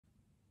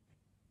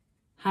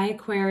Hi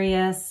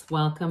Aquarius,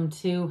 welcome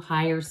to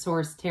Higher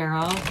Source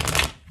Tarot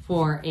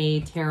for a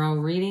tarot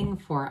reading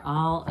for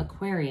all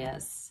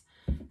Aquarius.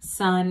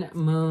 Sun,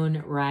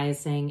 Moon,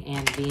 Rising,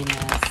 and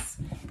Venus.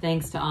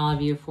 Thanks to all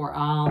of you for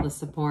all the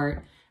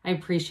support. I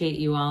appreciate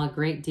you all a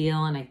great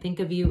deal and I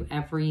think of you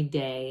every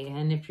day.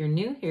 And if you're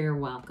new here,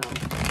 welcome.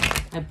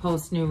 I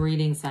post new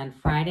readings on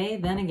Friday,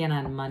 then again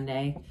on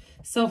Monday.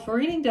 So if a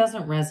reading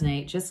doesn't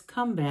resonate, just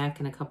come back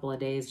in a couple of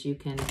days. You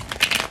can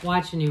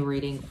watch a new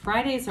reading.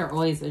 Fridays are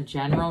always a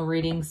general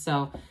reading,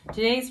 so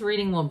today's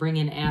reading will bring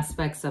in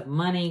aspects of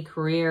money,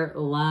 career,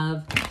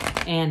 love,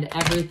 and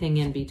everything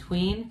in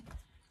between.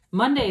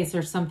 Mondays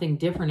are something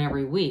different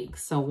every week.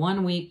 So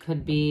one week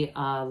could be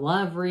a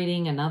love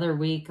reading, another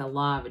week a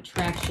law of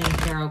attraction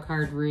tarot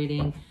card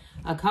reading.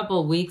 A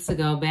couple of weeks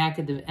ago, back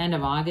at the end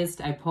of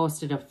August, I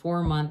posted a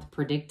 4-month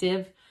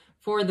predictive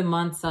for the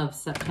months of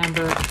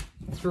September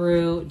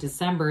through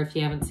December. If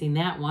you haven't seen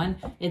that one,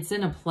 it's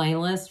in a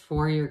playlist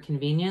for your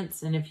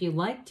convenience. And if you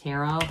like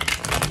tarot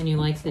and you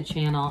like the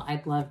channel,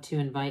 I'd love to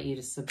invite you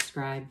to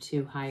subscribe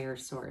to Higher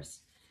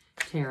Source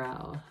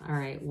Tarot. All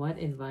right, what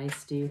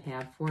advice do you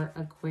have for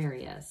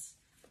Aquarius?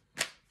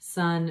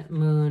 Sun,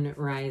 Moon,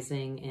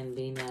 Rising, and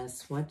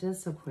Venus. What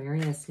does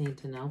Aquarius need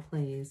to know,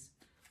 please,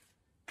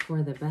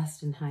 for the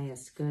best and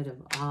highest good of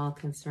all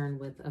concerned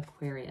with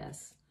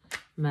Aquarius?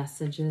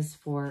 Messages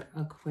for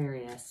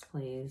Aquarius,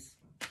 please.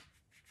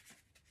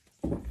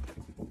 All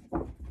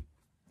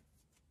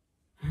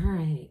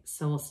right,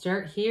 so we'll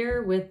start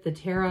here with the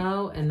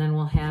tarot and then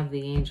we'll have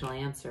the angel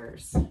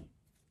answers.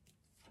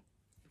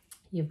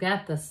 You've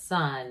got the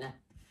sun,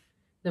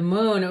 the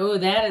moon. Oh,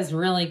 that is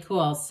really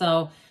cool.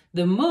 So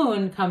the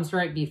moon comes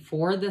right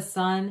before the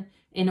sun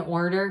in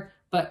order,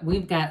 but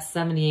we've got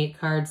 78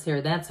 cards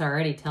here. That's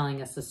already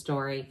telling us a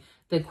story.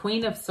 The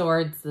Queen of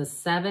Swords, the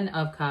 7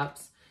 of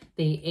Cups,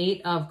 the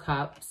 8 of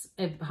Cups.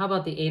 How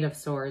about the 8 of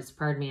Swords?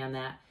 Pardon me on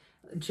that.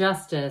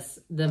 Justice,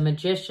 the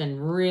Magician,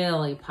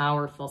 really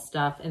powerful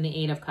stuff, and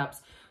the 8 of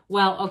Cups.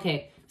 Well,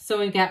 okay, so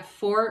we've got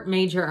 4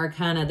 major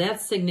arcana.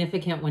 That's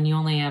significant when you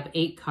only have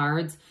 8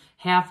 cards.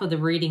 Half of the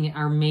reading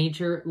are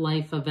major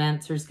life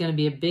events. There's going to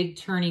be a big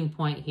turning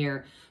point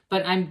here.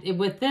 But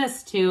with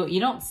this too, you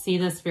don't see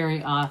this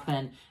very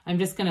often. I'm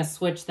just going to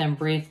switch them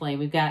briefly.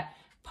 We've got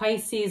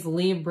Pisces,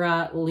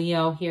 Libra,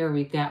 Leo here.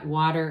 We've got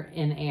water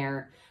and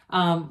air.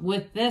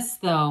 With this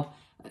though,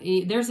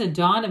 there's a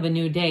dawn of a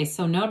new day.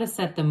 So notice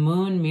that the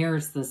moon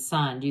mirrors the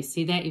sun. Do you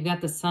see that? You've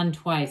got the sun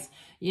twice.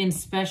 And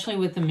especially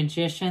with the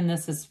Magician,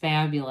 this is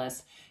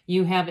fabulous.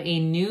 You have a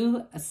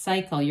new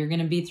cycle. You're going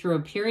to be through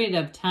a period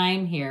of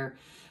time here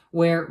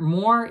where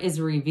more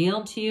is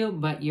revealed to you,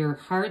 but your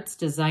heart's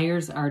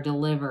desires are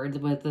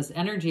delivered. With this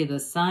energy of the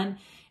sun,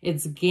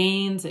 it's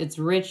gains, it's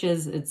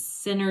riches, it's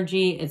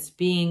synergy, it's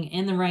being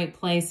in the right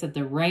place at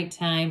the right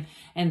time.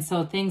 And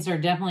so things are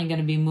definitely going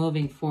to be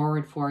moving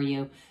forward for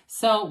you.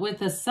 So with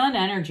the sun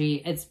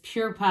energy, it's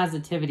pure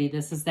positivity.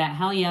 This is that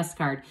hell yes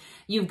card.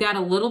 You've got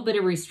a little bit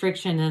of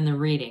restriction in the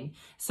reading.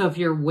 So if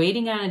you're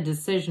waiting on a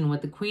decision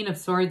with the Queen of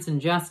Swords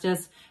and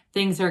Justice,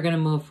 things are going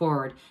to move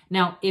forward.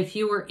 Now, if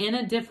you were in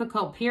a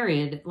difficult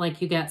period,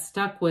 like you got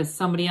stuck with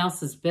somebody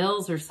else's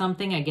bills or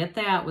something, I get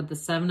that with the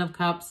 7 of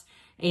Cups,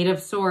 8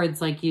 of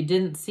Swords, like you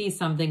didn't see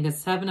something, because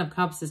 7 of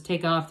Cups is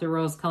take off the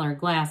rose-colored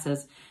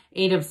glasses.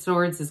 8 of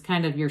Swords is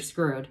kind of you're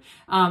screwed.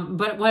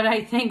 But what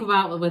I think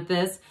about with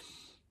this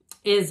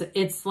is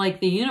it's like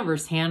the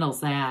universe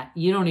handles that.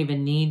 You don't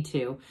even need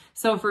to.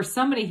 So for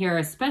somebody here,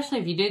 especially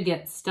if you did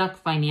get stuck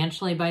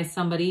financially by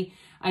somebody,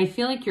 I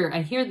feel like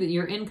I hear that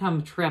your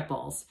income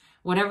triples.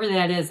 Whatever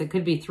that is, it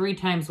could be 3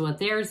 times what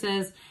theirs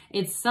is.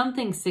 It's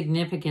something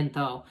significant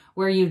though,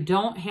 where you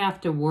don't have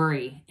to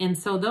worry. And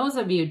so those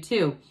of you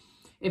too,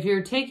 if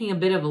you're taking a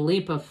bit of a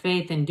leap of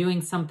faith and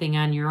doing something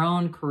on your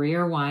own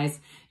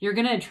career-wise, you're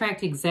going to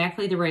attract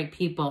exactly the right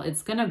people.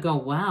 It's going to go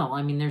well.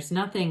 I mean, there's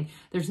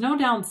no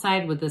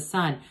downside with the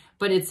sun,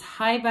 but it's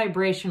high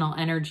vibrational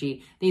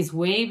energy. These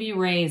wavy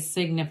rays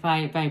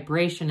signify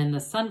vibration, and the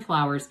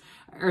sunflowers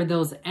are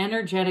those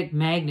energetic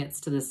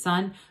magnets to the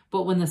sun.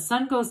 But when the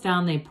sun goes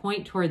down, they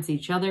point towards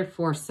each other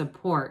for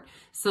support.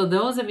 So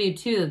those of you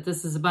too, that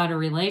this is about a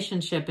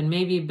relationship and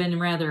maybe you've been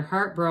rather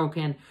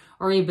heartbroken,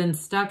 or you've been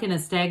stuck in a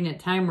stagnant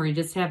time where you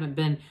just haven't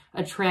been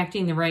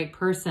attracting the right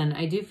person,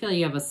 I do feel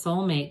you have a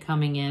soulmate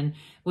coming in.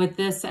 With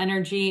this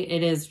energy,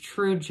 it is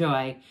true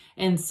joy.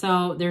 And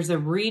so there's a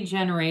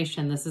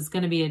regeneration. This is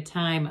going to be a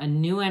time, a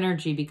new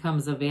energy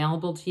becomes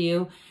available to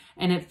you,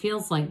 and it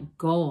feels like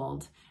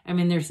gold. I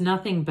mean, there's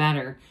nothing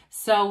better.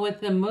 So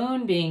with the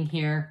moon being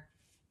here,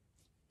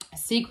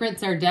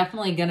 secrets are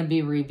definitely going to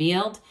be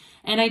revealed.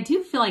 And I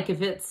do feel like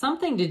if it's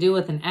something to do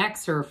with an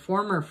ex or a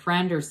former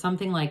friend or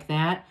something like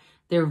that,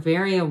 they're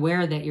very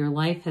aware that your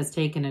life has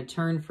taken a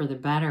turn for the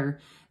better.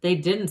 They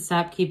didn't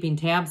stop keeping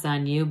tabs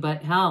on you,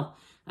 but hell,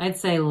 I'd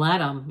say let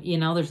them. You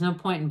know, there's no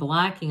point in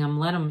blocking them.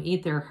 Let them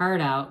eat their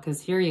heart out,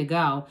 because here you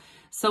go.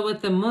 So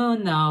with the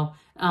moon, though,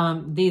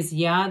 these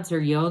yods or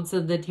yods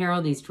of the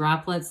tarot, these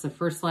droplets, the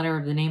first letter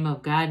of the name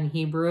of God in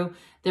Hebrew,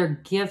 they're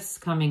gifts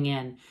coming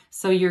in.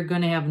 So you're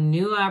going to have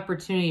new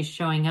opportunities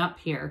showing up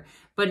here.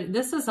 But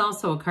this is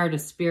also a card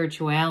of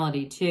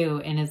spirituality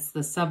too, and it's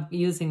the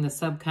using the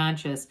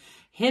subconscious.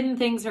 Hidden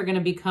things are going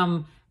to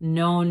become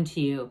known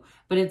to you.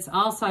 But it's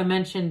also, I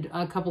mentioned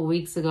a couple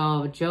weeks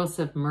ago,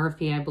 Joseph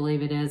Murphy, I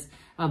believe it is,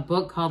 a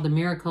book called The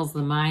Miracles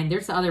of the Mind.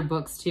 There's other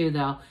books too,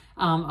 though,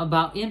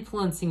 about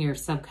influencing your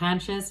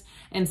subconscious.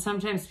 And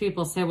sometimes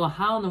people say, well,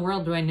 how in the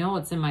world do I know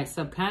what's in my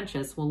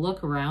subconscious? Well,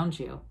 look around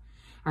you.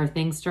 Are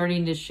things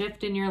starting to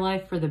shift in your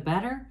life for the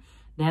better?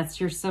 That's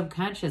your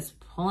subconscious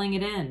pulling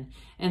it in.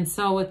 And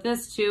so with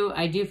this too,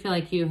 I do feel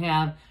like you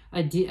have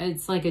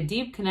it's like a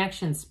deep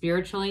connection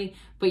spiritually,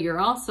 but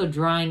you're also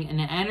drawing an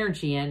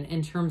energy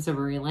in terms of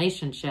a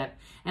relationship.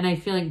 And I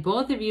feel like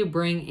both of you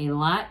bring a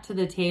lot to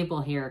the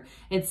table here.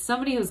 It's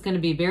somebody who's going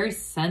to be very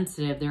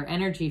sensitive. Their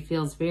energy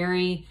feels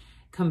very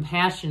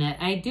compassionate.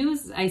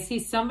 I see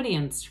somebody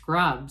in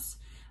scrubs,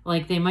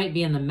 like they might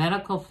be in the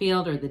medical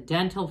field or the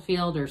dental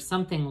field or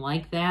something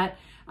like that.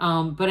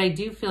 But I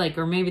do feel like,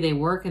 or maybe they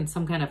work in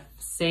some kind of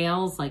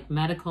sales, like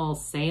medical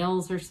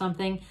sales or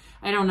something.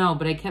 I don't know,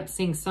 but I kept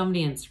seeing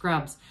somebody in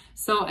scrubs.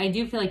 So I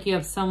do feel like you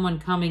have someone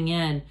coming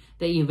in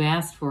that you've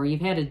asked for.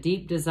 You've had a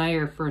deep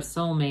desire for a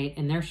soulmate,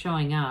 and they're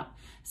showing up.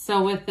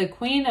 So with the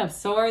Queen of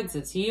Swords,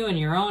 it's you and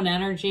your own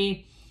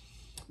energy,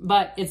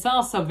 but it's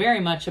also very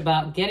much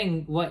about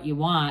getting what you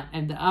want.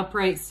 And the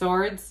upright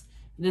swords,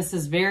 this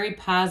is very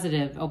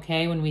positive,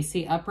 okay? When we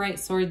see upright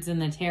swords in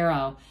the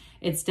tarot,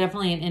 it's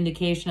definitely an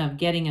indication of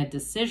getting a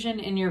decision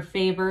in your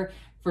favor.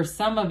 For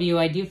some of you,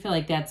 I do feel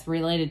like that's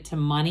related to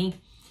money.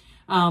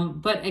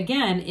 But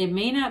again, it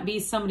may not be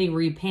somebody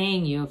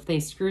repaying you if they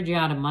screwed you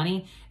out of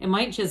money. It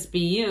might just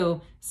be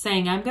you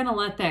saying, I'm going to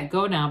let that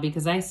go now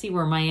because I see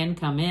where my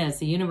income is.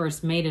 The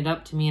universe made it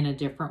up to me in a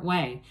different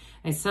way.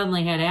 I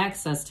suddenly had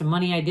access to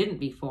money I didn't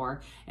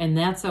before, and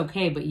that's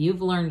okay, but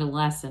you've learned a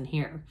lesson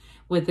here.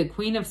 With the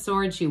Queen of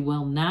Swords, you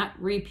will not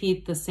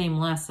repeat the same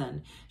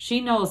lesson.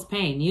 She knows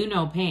pain. You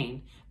know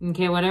pain.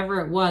 Okay,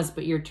 whatever it was,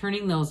 but you're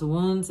turning those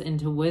wounds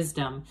into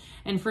wisdom.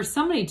 And for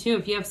somebody too,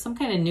 if you have some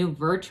kind of new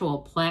virtual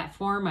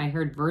platform, I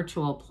heard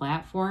virtual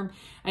platform,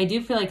 I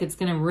do feel like it's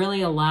going to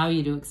really allow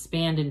you to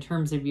expand in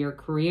terms of your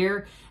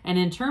career and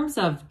in terms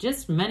of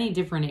just many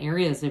different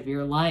areas of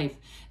your life.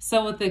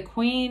 So with the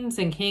queens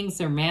and kings,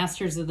 they're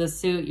masters of the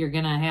suit. You're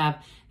going to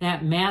have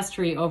that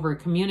mastery over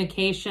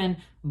communication,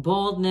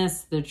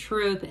 boldness, the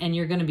truth, and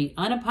you're going to be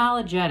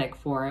unapologetic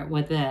for it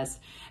with this.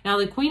 Now,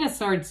 the Queen of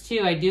Swords,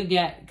 too, I do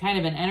get kind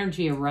of an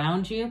energy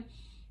around you.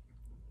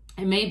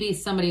 It may be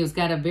somebody who's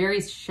got a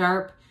very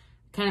sharp,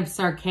 kind of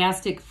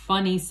sarcastic,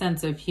 funny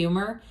sense of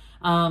humor.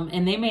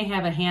 And they may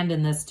have a hand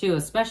in this, too,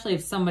 especially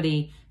if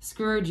somebody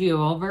screwed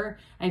you over.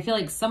 I feel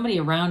like somebody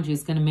around you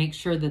is going to make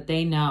sure that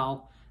they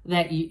know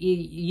that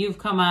you've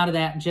come out of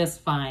that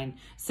just fine.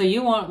 So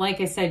you won't, like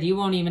I said, you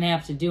won't even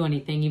have to do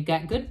anything. You've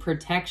got good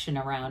protection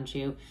around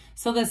you.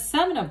 So the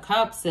Seven of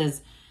Cups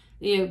is,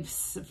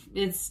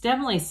 it's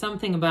definitely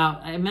something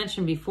about, I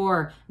mentioned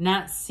before,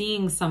 not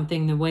seeing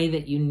something the way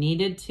that you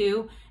needed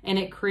to, and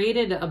it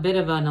created a bit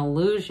of an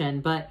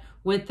illusion. But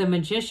with the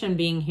Magician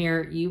being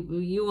here,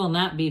 you will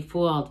not be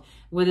fooled.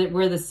 With it,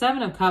 where the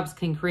Seven of Cups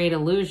can create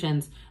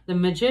illusions, the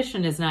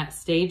Magician is not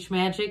stage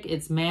magic,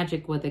 it's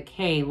magic with a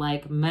K,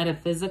 like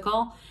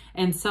metaphysical.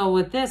 And so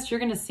with this, you're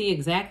going to see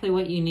exactly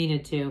what you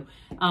needed to.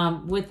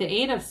 With the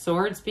Eight of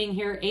Swords being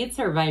here, eights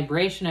are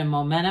vibration and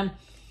momentum.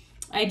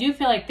 I do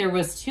feel like there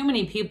was too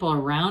many people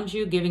around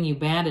you giving you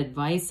bad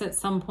advice at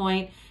some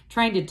point,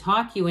 trying to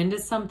talk you into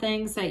some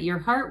things that your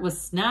heart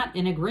was not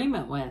in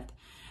agreement with.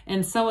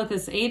 And so with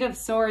this Eight of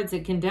Swords,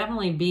 it can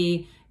definitely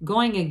be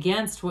going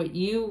against what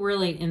you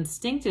really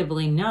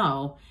instinctively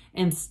know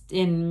and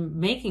in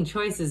making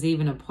choices,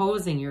 even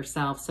opposing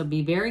yourself. So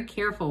be very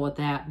careful with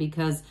that,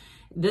 because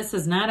this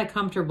is not a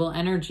comfortable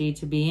energy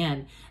to be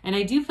in. And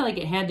I do feel like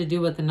it had to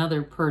do with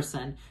another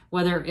person,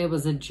 whether it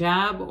was a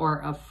job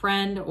or a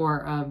friend or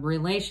a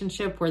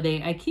relationship where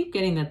I keep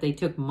getting that they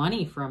took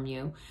money from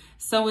you.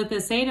 So with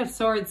this Eight of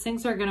Swords,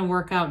 things are going to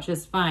work out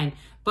just fine.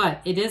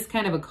 But it is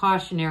kind of a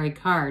cautionary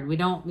card.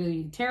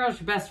 Tarot's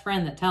your best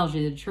friend that tells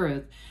you the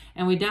truth.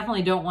 And we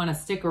definitely don't want to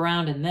stick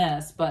around in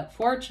this. But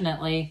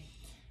fortunately,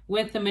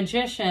 with the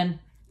Magician,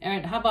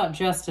 how about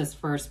Justice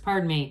first?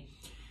 Pardon me.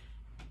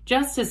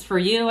 Justice for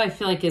you, I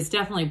feel like, is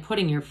definitely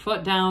putting your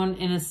foot down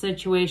in a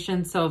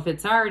situation. So if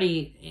it's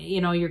already,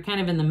 you're kind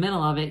of in the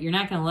middle of it, you're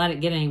not going to let it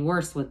get any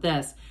worse with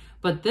this.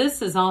 But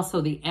this is also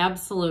the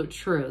absolute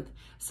truth.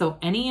 So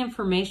any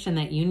information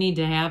that you need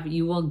to have,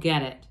 you will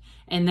get it.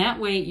 And that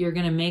way you're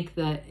going to make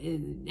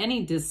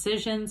any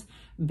decisions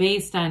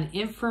based on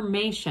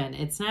information.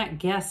 It's not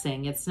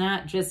guessing. It's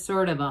not just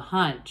sort of a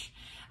hunch.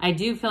 I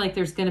do feel like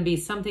there's going to be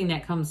something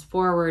that comes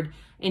forward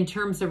in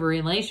terms of a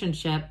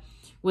relationship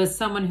with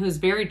someone who's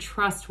very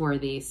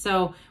trustworthy.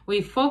 So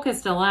we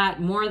focused a lot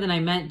more than I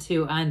meant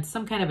to on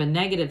some kind of a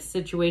negative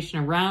situation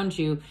around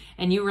you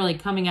and you really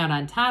coming out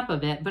on top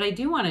of it. But I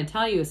do want to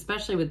tell you,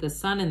 especially with the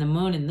sun and the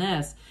moon in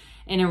this,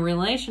 in a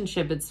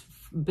relationship, it's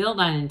built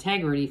on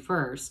integrity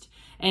first.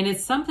 And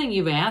it's something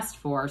you've asked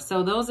for.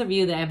 So those of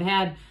you that have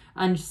had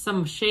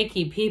some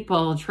shaky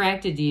people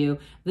attracted to you,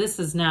 this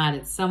is not.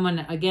 It's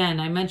someone, again,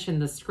 I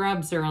mentioned the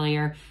scrubs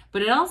earlier,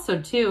 but it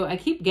also too, I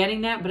keep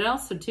getting that, but it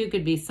also too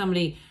could be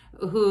somebody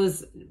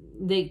who's,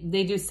 they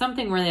do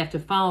something where they have to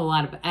follow a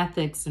lot of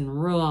ethics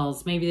and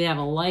rules. Maybe they have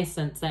a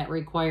license that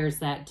requires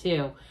that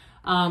too.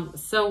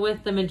 So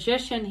with the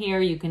Magician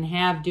here, you can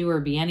have, do, or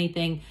be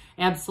anything.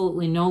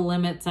 Absolutely no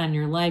limits on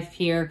your life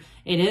here.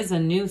 It is a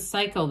new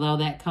cycle, though,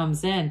 that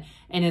comes in.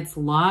 And it's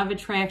law of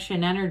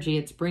attraction energy.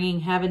 It's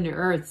bringing heaven to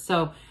earth.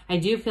 So I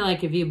do feel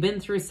like if you've been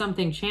through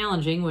something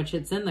challenging, which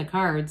it's in the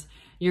cards,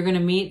 you're going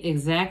to meet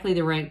exactly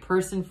the right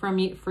person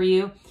for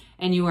you.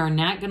 And you are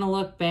not going to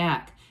look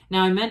back.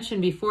 Now, I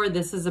mentioned before,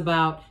 this is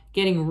about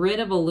getting rid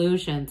of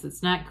illusions.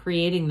 It's not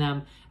creating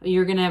them.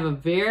 You're going to have a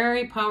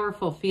very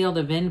powerful field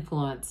of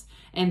influence.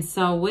 And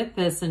so with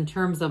this, in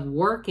terms of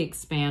work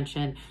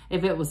expansion,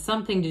 if it was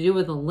something to do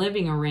with a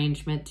living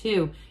arrangement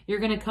too, you're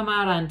going to come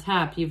out on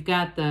top. You've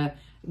got the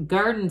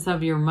gardens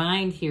of your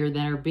mind here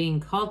that are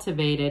being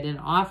cultivated and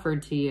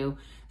offered to you.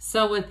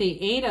 So with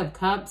the Eight of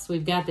Cups,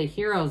 we've got the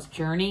hero's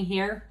journey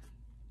here.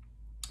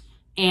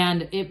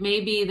 And it may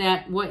be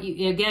that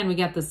again, we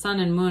got the sun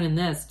and moon in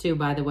this too,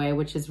 by the way,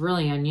 which is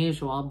really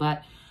unusual,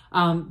 but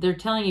they're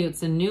telling you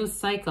it's a new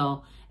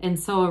cycle. And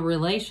so a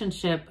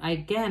relationship,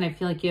 again, I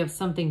feel like you have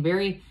something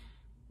very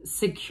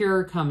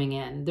secure coming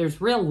in. There's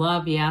real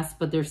love, yes,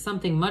 but there's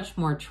something much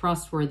more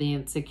trustworthy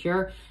and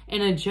secure,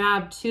 and a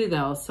job too,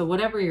 though. So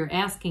whatever you're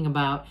asking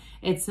about,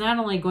 it's not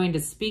only going to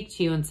speak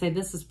to you and say,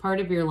 this is part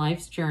of your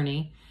life's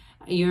journey.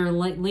 You're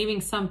leaving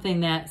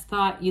something that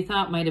you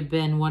thought might have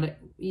been what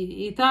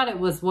you thought it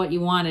was what you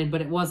wanted,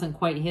 but it wasn't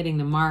quite hitting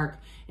the mark.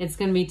 It's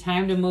going to be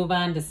time to move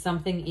on to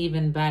something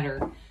even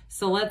better.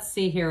 So let's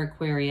see here,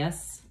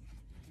 Aquarius,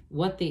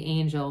 what the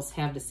angels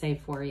have to say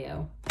for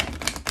you.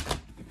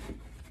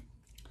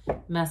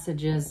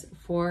 Messages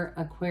for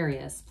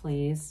Aquarius,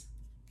 please.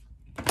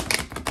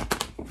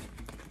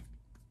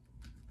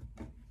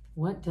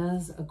 What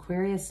does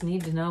Aquarius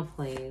need to know,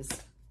 please?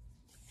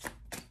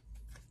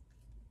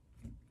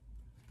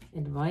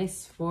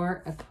 Advice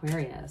for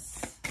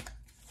Aquarius.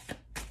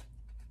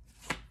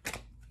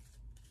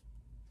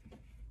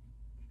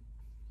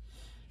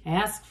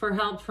 Ask for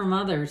help from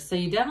others. So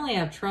you definitely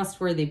have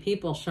trustworthy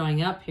people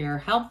showing up here.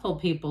 Helpful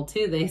people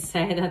too, they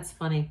say. That's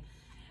funny.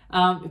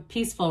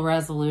 Peaceful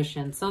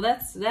resolution. So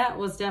that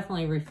was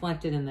definitely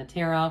reflected in the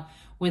tarot.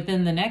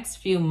 Within the next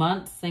few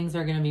months, things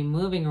are going to be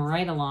moving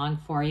right along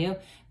for you.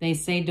 They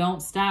say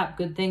don't stop.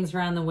 Good things are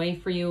on the way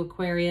for you,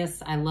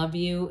 Aquarius. I love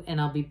you, and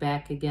I'll be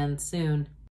back again soon.